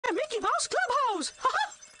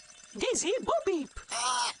House. Daisy बो beep.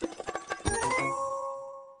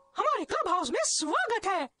 हमारे club house में स्वागत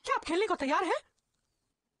है। क्या आप खेलने को तैयार हैं?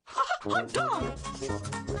 Hot dog.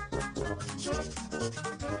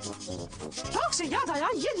 डॉग से याद आया,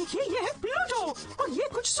 ये देखिए, ये है प्लूटो और ये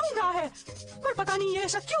कुछ सूंघ रहा है, पर पता नहीं ये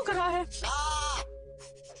ऐसा क्यों कर रहा है।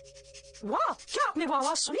 वाह, क्या आपने वो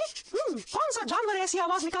आवाज सुनी? कौन सा जानवर ऐसी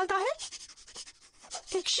आवाज निकालता है?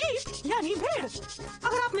 एक शीप यानी भेड़।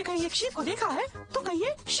 अगर आपने कहीं एक शीप को देखा है तो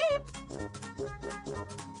कहिए शीप।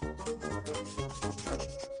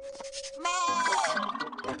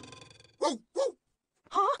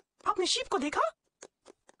 हाँ, आपने शीप को देखा?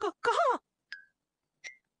 कहाँ?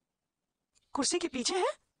 कुर्सी के पीछे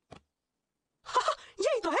है। हाँ,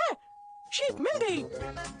 यही तो है, शीप मिल गई।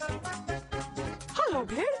 हेलो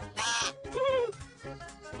भेड़।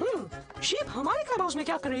 शीप हमारे क्लब हाउस में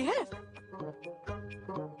क्या कर रही है?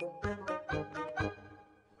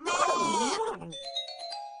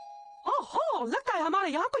 ओहो, लगता है हमारे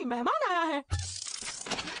यहाँ कोई मेहमान आया है।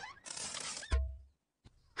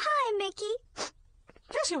 हाय मिकी।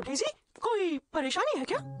 कैसी हो डेज़ी? कोई परेशानी है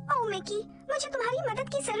क्या? ओह मिकी, मुझे तुम्हारी मदद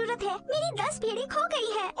की जरूरत है। मेरी 10 भेड़ें खो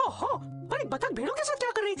गई हैं। ओहो, बड़ी बतख भेड़ों के साथ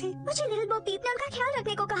क्या कर रही थी? मुझे लिटिल बो पीप ने उनका ख्याल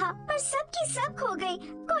रखने को कहा, पर सब की सब खो गई।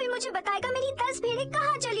 कोई मुझे बताएगा मेरी 10 भेड़ें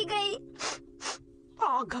कहाँ चली गई?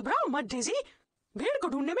 घबराओ मत डेज़ी, भेड़ को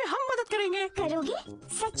ढूंढने में हम मदद करेंगे। करोगे?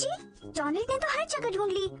 सच्ची? डोनाल्ड ने तो हर जगह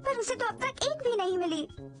ढूंढ ली, पर उसे तो अब तक एक भी नहीं मिली।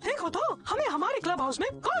 देखो तो, हमें हमारे क्लब हाउस में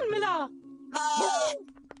कौन मिला?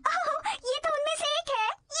 ये तो उनमें से एक है।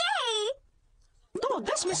 ये तो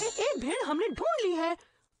 10 में से एक भेड़ हमने ढूंढ ली है।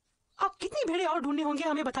 अब कितनी भेड़ें और ढूंढनी होंगी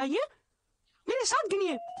हमें बताइए। मेरे साथ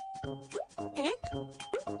गिनिए। 1,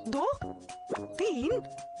 2, 3,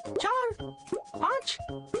 4, 5,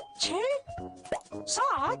 6,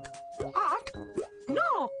 7, 8,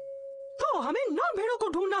 9। तो हमें 9 भेड़ों को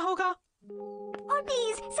ढूंढना होगा। और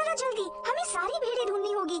प्लीज जरा जल्दी, हमें सारी भेड़ें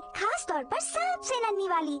ढूंढनी होगी, खास तौर पर सबसे नन्ही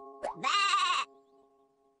वाली।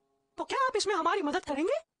 तो क्या आप इसमें हमारी मदद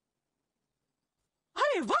करेंगे?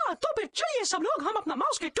 अरे वाह, तो फिर चलिए सब लोग हम अपना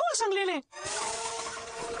माउस के टूल संग ले लें।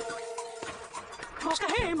 माउस का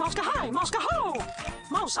हे, माउस का हाय, माउस का हो।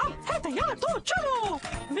 माउस अब है तैयार, तो चलो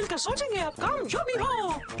मिलकर सोचेंगे अब काम जो भी हो।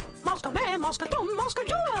 माउस का मैं, माउस का तुम, माउस का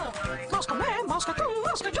जुआ। माउस का मैं, माउस का तुम,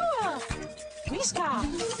 माउस का जुआ। मिसका,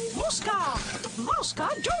 मुस्का, माउस का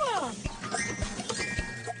जुआ।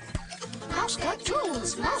 माउस का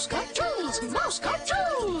टूल्स, माउस का टूल्स, माउस का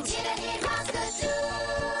टूल्स।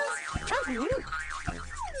 ट्रैवलिंग,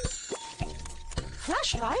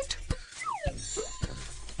 flashlight,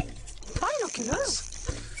 binoculars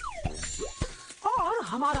और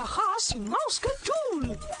हमारा खास माउस का टूल।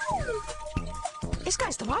 इसका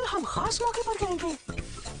इस्तेमाल हम खास मौके पर करेंगे।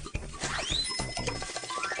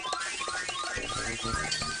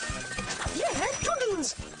 ये है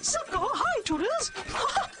टूडल्स। सबको हाय टूडल्स।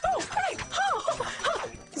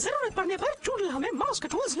 जरूरत पड़ने पर टूडल हमें माउस का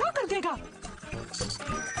टूल्स ला कर देगा।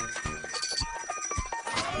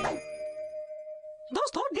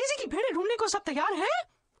 दोस्तों, डेज़ी की भेड़ें ढूंढने को सब तैयार हैं?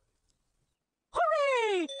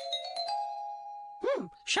 हुर्रे!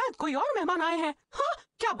 शायद कोई और मेहमान आए हैं। हाँ,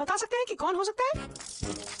 क्या आप बता सकते हैं कि कौन हो सकता है?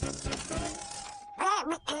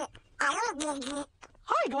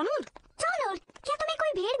 हाय डोनाल्ड। डोनाल्ड, क्या तुम्हें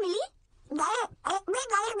कोई भेड़ मिली?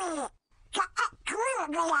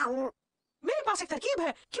 मेरे पास एक तरकीब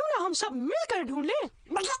है, क्यों ना हम सब मिलकर ढूंढ लें?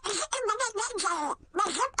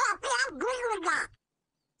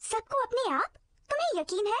 सबको अपने आप? तुम्हें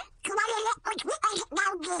यकीन है?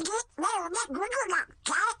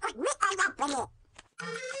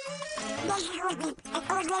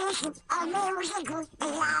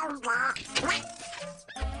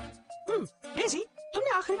 डेज़ी, तुमने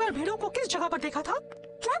आखिरी बार भेड़ों को किस जगह पर देखा था?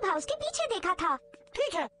 क्लब हाउस के पीछे देखा था।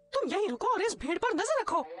 ठीक है, तुम यहीं रुको और इस भेड़ पर नजर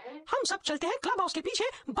रखो। हम सब चलते हैं क्लब हाउस के पीछे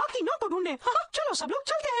बाकी 9 को ढूंढने। हाँ, चलो सब लोग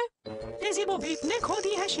चलते हैं। डेज़ी वो बीप ने खो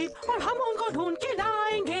दी है शीप और हम उनको ढूंढ के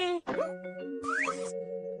लाएंगे।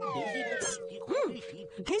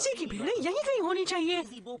 डेज़ी की भेड़ें यहीं कहीं होनी चाहिए।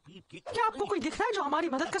 क्या आपको कोई दिख रहा है जो हमारी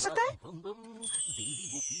मदद कर सकता है?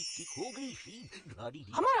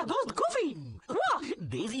 हमारा दोस्त गुफी। वाह,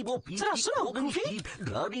 डेज़ी वो पीप जरा की सुनो, खो गई गुफी। शीप।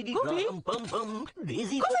 गाड़ी डी गुफी। पम पम पम।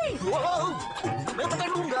 Daisy goofy. मैं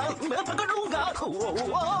पकड़ूंगा, मैं पकड़ूंगा।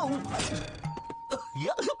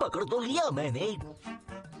 या पकड़ तो लिया मैंने।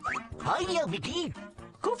 हाय या मिकी।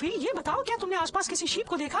 गुफी, ये बताओ, क्या तुमने आसपास किसी शीप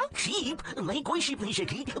को देखा? शीप? नहीं, कोई शीप नहीं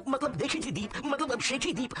शेखी। मतलब देखी थी दीप, मतलब अब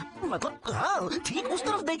शेखी दीप, मतलब हाँ, ठीक उस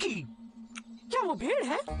तरफ देखी। क्या वो भेड़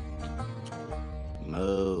है?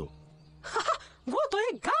 वो तो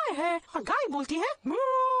एक गाय है और गाय बोलती है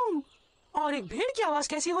मूँ। और एक भेड़ की आवाज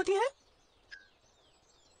कैसी होती है?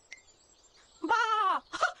 बा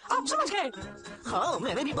आप समझ गए? हाँ,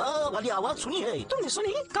 मैंने भी बा वाली आवाज सुनी है। तुमने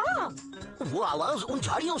सुनी? कहाँ? वो आवाज उन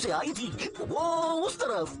झाड़ियों से आई थी, वो उस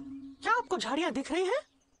तरफ। क्या आपको झाड़ियाँ दिख रही हैं?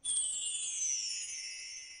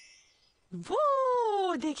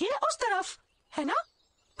 वो देखिए उस तरफ, है ना?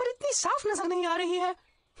 पर इतनी साफ नजर नहीं आ रही है।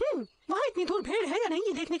 वहाँ इतनी दूर भीड़ है या नहीं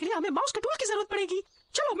ये देखने के लिए हमें माउस के टूल की जरूरत पड़ेगी।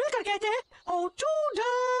 चलो मिलकर कहते हैं, ओ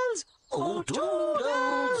टूडल्स, ओ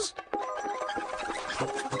टूडल्स।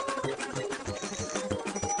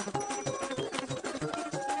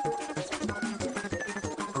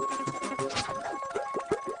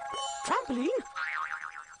 ट्रैम्पोलिन,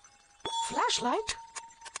 फ्लैशलाइट,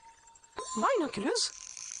 बाइनोक्यूलर्स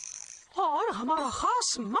और हमारा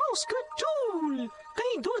खास माउस का टूल।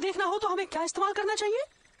 कहीं दूर देखना हो तो हमें क्या इस्तेमाल करना चाहिए?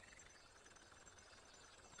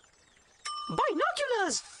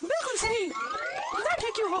 बाइनोक्यूलर्स, बिल्कुल सही।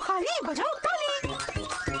 बैठे क्यों हो खाली, बजाओ ताली।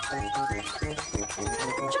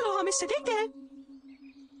 चलो हम इससे देखते हैं।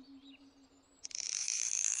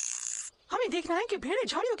 हमें देखना है कि भेड़ें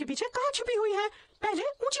झाड़ियों के पीछे कहाँ छुपी हुई है। पहले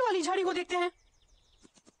ऊंची वाली झाड़ी को देखते हैं।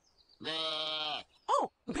 ओ,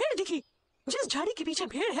 भेड़ दिखी। जिस झाड़ी के पीछे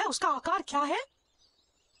भेड़ है उसका आकार क्या है?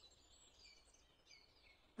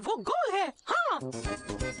 वो गोल है। हाँ,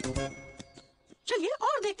 चलिए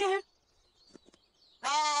और देखते हैं।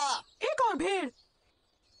 एक और भेड़।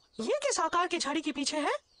 ये किस आकार के झाड़ी के पीछे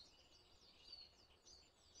है?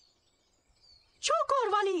 चौकोर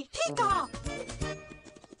वाली, ठीक कहा।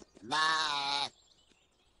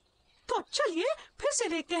 तो चलिए फिर से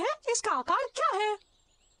देखते हैं इसका आकार क्या है।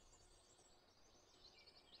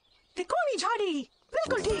 त्रिकोणी झाड़ी,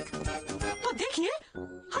 बिल्कुल ठीक। तो देखिए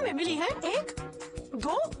हमें मिली है 1,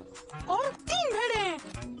 2 और 3 भेड़ें।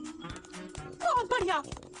 बहुत बढ़िया।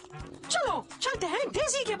 चलो चलते हैं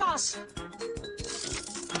डेज़ी के पास।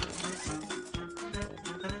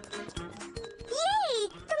 ये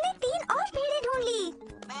तुमने 3 और भेड़ें ढूंढ ली।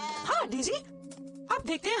 हाँ डेज़ी, अब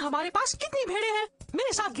देखते हैं हमारे पास कितनी भेड़ें हैं।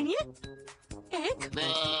 मेरे साथ गिनिए। 1,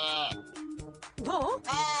 2,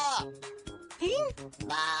 3,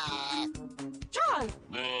 4।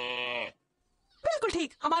 बिल्कुल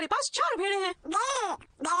ठीक, हमारे पास 4 भेड़ें हैं।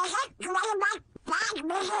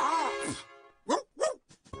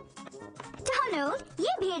 दोनों,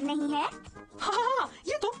 ये भेड़ नहीं है। हाँ,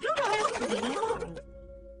 ये तो प्लूटो है।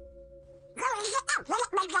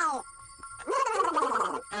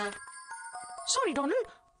 सॉरी डोनाल्ड,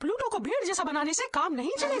 प्लूटो को भेड़ जैसा बनाने से काम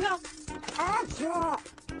नहीं चलेगा।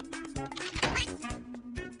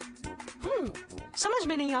 समझ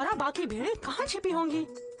में नहीं आ रहा बाकी भेड़ें कहाँ छिपी होंगी।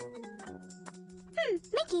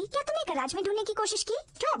 मिकी, क्या तुमने गराज में ढूंढने की कोशिश की?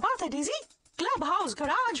 क्या बात है डेज़ी, क्लब हाउस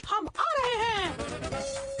गराज, हम आ रहे हैं।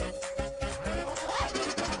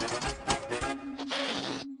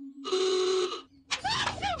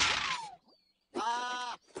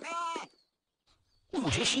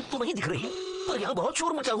 मुझे शीप तो नहीं दिख रही, पर यहाँ बहुत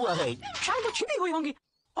शोर मचा हुआ है। शायद वो छिपी हुई होंगी।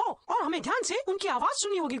 और हमें ध्यान से उनकी आवाज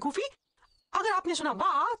सुननी होगी गूफी। अगर आपने सुना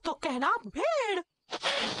बा तो कहना भेड़।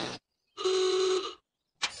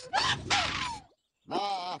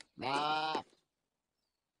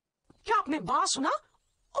 क्या आपने बा सुना?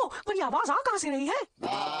 ओह, पर ये आवाज आ कहाँ से रही है?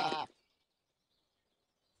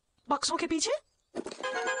 बक्सों के पीछे?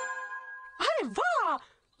 अरे वाह,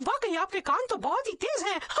 वाकई आपके कान तो बहुत ही तेज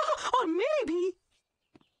हैं। और मेरे भी।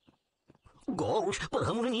 गौश, पर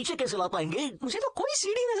हम उन्हें नीचे कैसे ला पाएंगे? मुझे तो कोई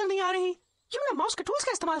सीढ़ी नजर नहीं आ रही। क्यों ना माउस के टूल्स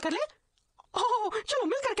का इस्तेमाल कर ले? ओह, चलो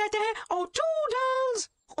मिलकर कहते हैं, ओ टूडल्स,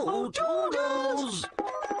 ओ टूडल्स।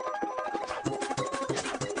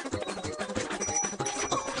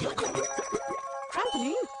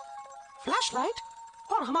 ट्रैम्पोलिन, फ्लैशलाइट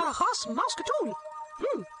और हमारा खास माउस का टूल।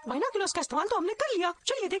 बाइनोक्यूलर्स का इस्तेमाल तो हमने कर लिया।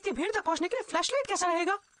 चलिए देखते हैं भेड़ तक पहुंचने के लिए फ्लैशलाइट कैसा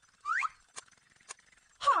रहेगा।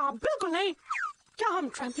 हाँ, बिल्कुल नहीं। क्या हम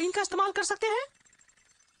ट्रैम्पोलिन का इस्तेमाल कर सकते हैं?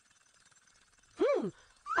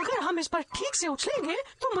 अगर हम इस पर ठीक से उछलेंगे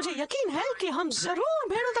तो मुझे यकीन है कि हम जरूर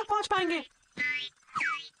भेड़ों तक पहुंच पाएंगे।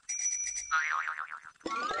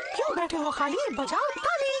 क्यों बैठे हो खाली, बजाओ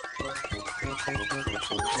ताली।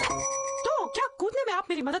 तो क्या कूदने में आप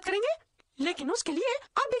मेरी मदद करेंगे? लेकिन उसके लिए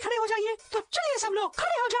आप भी खड़े हो जाइए। तो चलिए सब लोग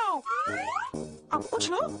खड़े हो जाओ। अब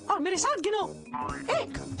उछलो और मेरे साथ गिनो।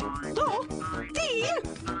 1, 2, 3,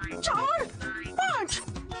 4, 5।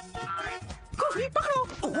 गूफी पकड़ो।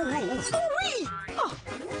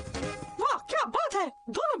 वाह, क्या बात है,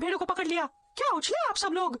 दोनों भेड़ों को पकड़ लिया। क्या उछले आप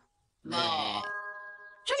सब लोग?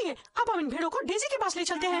 चलिए अब हम इन भेड़ों को डेज़ी के पास ले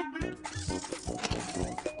चलते हैं।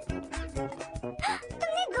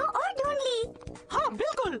 तुमने 2 और ढूंढ ली। हाँ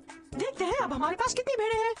बिल्कुल, देखते हैं अब हमारे पास कितनी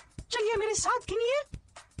भेड़ें हैं। चलिए मेरे साथ गिनिए।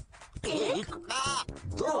 1,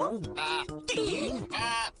 2, 3,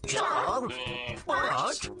 4,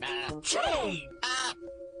 5, 6।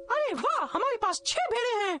 वाह, हमारे पास 6 भेड़े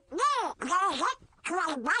हैं।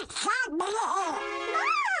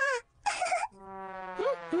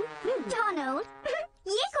 डोनाल्ड,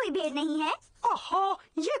 ये कोई भेड़ नहीं है। ओहो,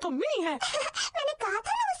 ये तो मिनी है। मैंने कहा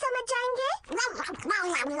था ना वो समझ जाएंगे।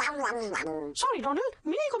 सॉरी डोनाल्ड,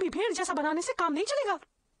 मिनी को भी भेड़ जैसा बनाने से काम नहीं चलेगा।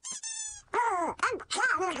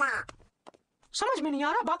 समझ में नहीं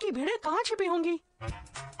आ रहा बाकी भेड़ें कहाँ छिपी होंगी।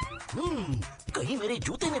 कहीं मेरे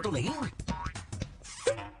जूते में तो नहीं।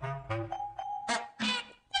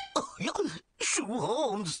 शू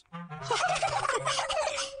होम्स। मिकी,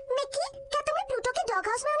 क्या तुमने प्लूटो के डॉग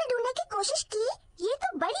हाउस में उन्हें ढूंढने की कोशिश की? ये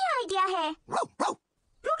तो बढ़िया आइडिया है।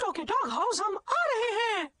 प्लूटो के डॉग हाउस हम आ रहे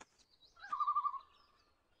हैं।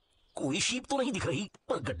 कोई शीप तो नहीं दिख रही,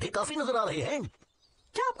 पर गड्ढे काफी नजर आ रहे हैं।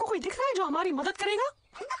 क्या आपको कोई दिख रहा है जो हमारी मदद करेगा?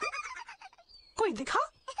 कोई दिखा?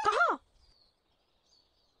 कहाँ?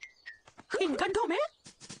 इन गड्ढों में?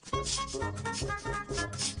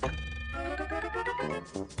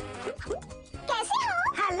 कैसे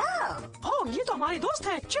हो? हेलो। ओह, ये तो हमारे दोस्त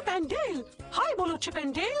हैं, चिप एंड डेल। हाय बोलो चिप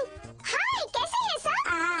एंड डेल। हाय, कैसे हैं सब?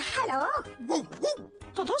 हेलो।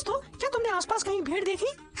 तो दोस्तों, क्या तुमने आसपास कहीं भेड़ देखी?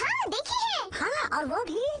 हाँ, देखी है। हाँ, और वो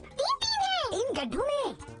भी 3 है इन गड्ढों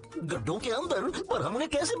में। गड्ढों के अंदर? पर हम उन्हें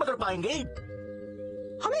कैसे पकड़ पाएंगे?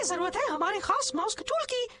 हमें जरूरत है हमारे खास माउस के टूल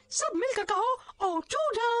की। सब मिलकर कहो, ओ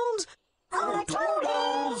टूडल्स। ओह,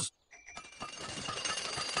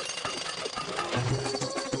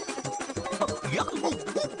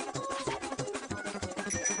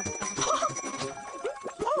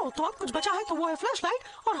 तो अब कुछ बचा है तो वो है फ्लैशलाइट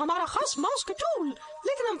और हमारा खास माउस के टूल।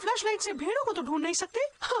 लेकिन हम फ्लैशलाइट से भेड़ों को तो ढूंढ नहीं सकते।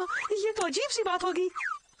 हाँ, ये तो अजीब सी बात होगी।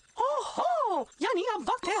 ओहो, यानी अब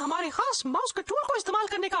वक्त है हमारे खास माउस के टूल को इस्तेमाल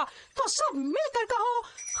करने का। तो सब मिलकर कहो,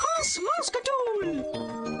 खास माउस के टूल।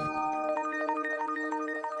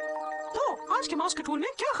 तो आज के माउस के टूल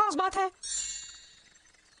में क्या खास बात है?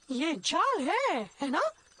 ये जाल है ना?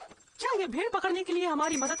 क्या ये भेड़ पकड़ने के लिए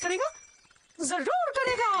हमारी मदद करेगा? जरूर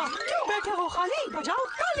करेगा। क्यों बैठे हो खाली, बजाओ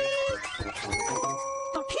ताली।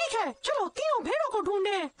 तो ठीक है, चलो तीनों भेड़ों को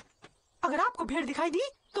ढूंढे। अगर आपको भेड़ दिखाई दी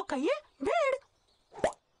तो कहिए भेड़।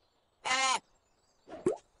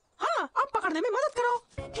 हाँ, अब पकड़ने में मदद करो।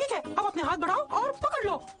 ठीक है, अब अपने हाथ बढ़ाओ और पकड़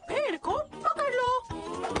लो। भेड़ को पकड़ लो।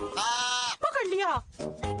 पकड़ लिया।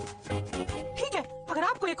 ठीक है, अगर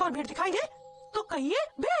आपको एक और भेड़ दिखाई दे तो कहिए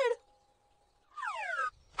भेड़।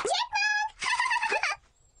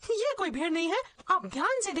 ये कोई भेड़ नहीं है, आप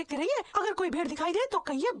ध्यान से देखते रहिए। अगर कोई भेड़ दिखाई दे तो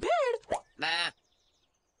कहिए भेड़।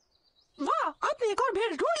 वाह, आपने एक और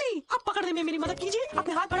भेड़ ढूंढ ली। अब पकड़ने में मेरी मदद कीजिए।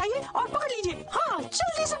 अपने हाथ बढ़ाइए और पकड़ लीजिए। हाँ,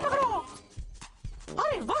 जल्दी से पकड़ो।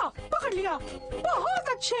 अरे वाह, पकड़ लिया। बहुत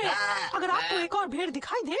अच्छे। अगर आपको एक और भेड़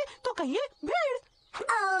दिखाई दे तो कहिए भेड़।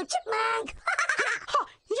 ओह, चिपमैंक। हाँ,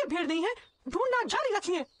 ये भेड़ नहीं है, ढूंढना जारी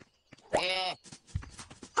रखिए।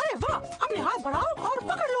 अरे वाह, अपने हाथ बढ़ाओ और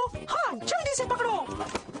पकड़ लो। हाँ, जल्दी से पकड़ो।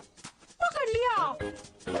 पकड़ लिया।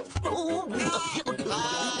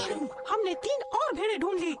 हमने 3 और भेड़ें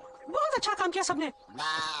ढूंढ ली। बहुत अच्छा काम किया सबने।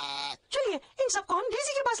 चलिए, इन सबको हम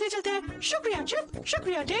डेजी के पास ले चलते हैं। शुक्रिया चिप,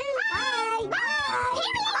 शुक्रिया डेल।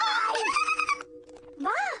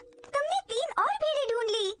 वाह, तुमने 3 और भेड़ें ढूंढ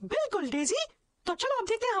ली। बिल्कुल डेजी। तो चलो अब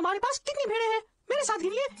देखते हैं हमारे पास कितनी भेड़ें हैं। मेरे साथ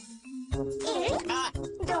गिनिए। 1,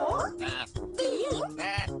 2,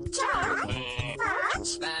 3, 4,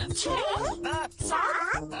 5, 6,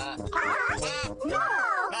 7, 8,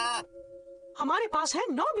 9। हमारे पास है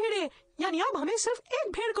 9 भेड़ें, यानी अब हमें सिर्फ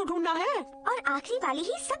एक भेड़ को ढूंढना है। और आखिरी वाली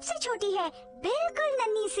ही सबसे छोटी है, बिल्कुल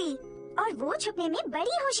नन्ही सी। और वो छुपने में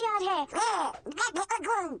बड़ी होशियार है।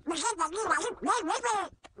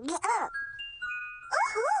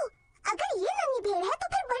 ओहो, अगर ये नन्ही भेड़ है तो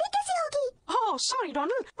फिर बड़ी कैसे होगी? ओह सॉरी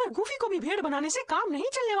डोनाल्ड, पर गूफी को भी भेड़ बनाने से काम नहीं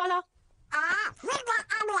चलने वाला।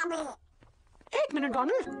 1 मिनट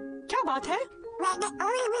डोनाल्ड, क्या बात है?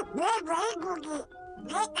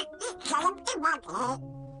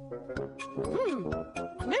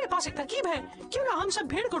 मेरे पास एक तरकीब है। क्यों ना हम सब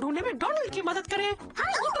भेड़ को ढूंढने में डोनाल्ड की मदद करें?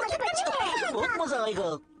 हाँ, ये तरकीब अच्छी है। बहुत मजा आएगा।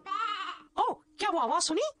 ओह, क्या वो आवाज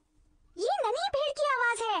सुनी? ये नन्ही भेड़ की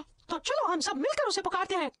आवाज है। तो चलो हम सब मिलकर उसे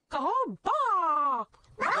पुकारते हैं। कहो बा।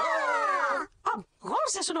 अब गौर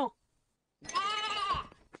से सुनो।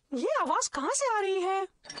 ये आवाज कहाँ से आ रही है?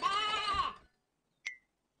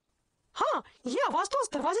 हाँ, ये आवाज तो उस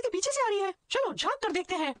दरवाजे के पीछे से आ रही है। चलो झांक कर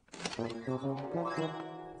देखते हैं।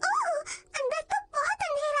 अंदर तो बहुत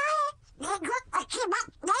अंधेरा है। अच्छी बात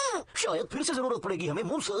नहीं। शायद फिर से जरूरत पड़ेगी हमें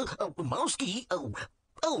माउस की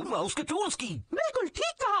माउस के टूल्स की। बिल्कुल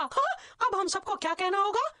ठीक कहा। हाँ, अब हम सबको क्या कहना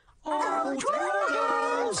होगा?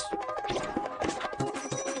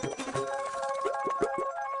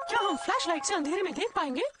 क्या हम फ्लैशलाइट से अंधेरे में देख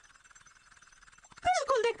पाएंगे?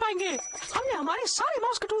 बिल्कुल बिल्कुल देख पाएंगे। हमने हमारे सारे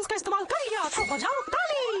माउस के टूल्स का इस्तेमाल कर लिया, तो बजाओ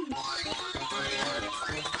ताली।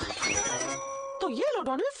 तो ये लो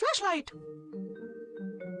डोनाल्ड फ्लैश लाइट।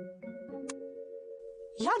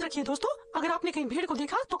 याद रखिए दोस्तों, अगर आपने कहीं भेड़ को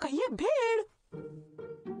देखा तो कहिए भेड़।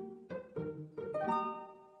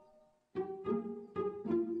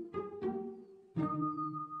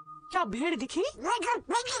 क्या भेड़ दिखी?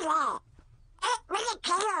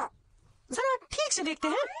 जरा ठीक से देखते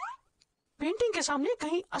हैं, पेंटिंग के सामने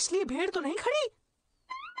कहीं असली भेड़ तो नहीं खड़ी?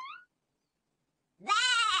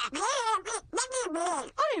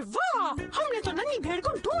 अरे वाह, हमने तो नन्ही भेड़ को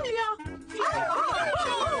ढूंढ लिया।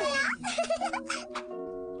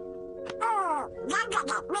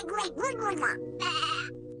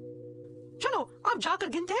 चलो अब जाकर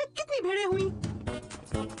गिनते हैं कितनी भेड़ें हुई।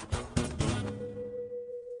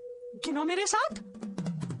 गिनो मेरे साथ।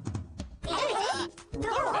 1,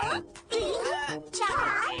 2, 3,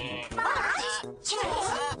 4, 5, 6,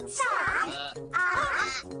 7,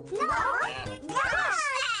 8, 9, 10।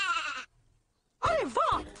 अरे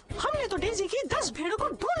वाह, हमने तो डेज़ी की 10 भेड़ों को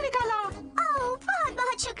ढूंढ निकाला। ओह, बहुत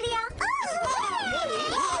बहुत शुक्रिया।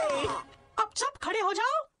 अब सब खड़े हो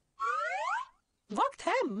जाओ, वक्त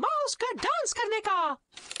है माउस का डांस करने का।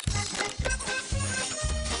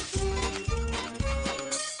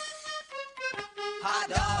 Hot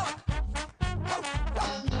dog,